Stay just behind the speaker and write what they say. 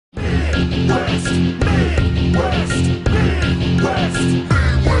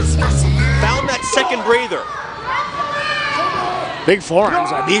Found that second breather. Big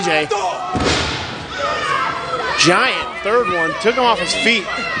forearms by BJ. Giant third one, took him off his feet.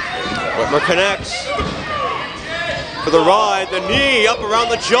 Whitmer connects. For the ride, the knee up around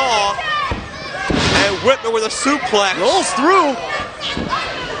the jaw. And Whitmer with a suplex. Rolls through.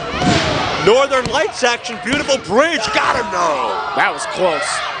 Northern Lights action, beautiful bridge, got him though. That was close.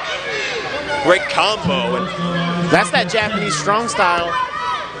 Great combo. And that's that Japanese strong style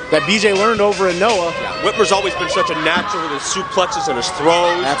that BJ learned over in Noah. yeah, Whitmer's always been such a natural with his suplexes and his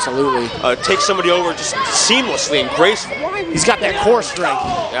throws. Absolutely. Takes somebody over just seamlessly and gracefully. He's got that core strength.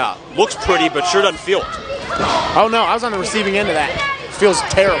 Yeah, looks pretty, but sure doesn't feel it. Oh no, I was on the receiving end of that. Feels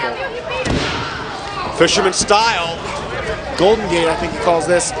terrible. Fisherman style. Golden Gate, I think he calls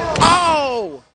this.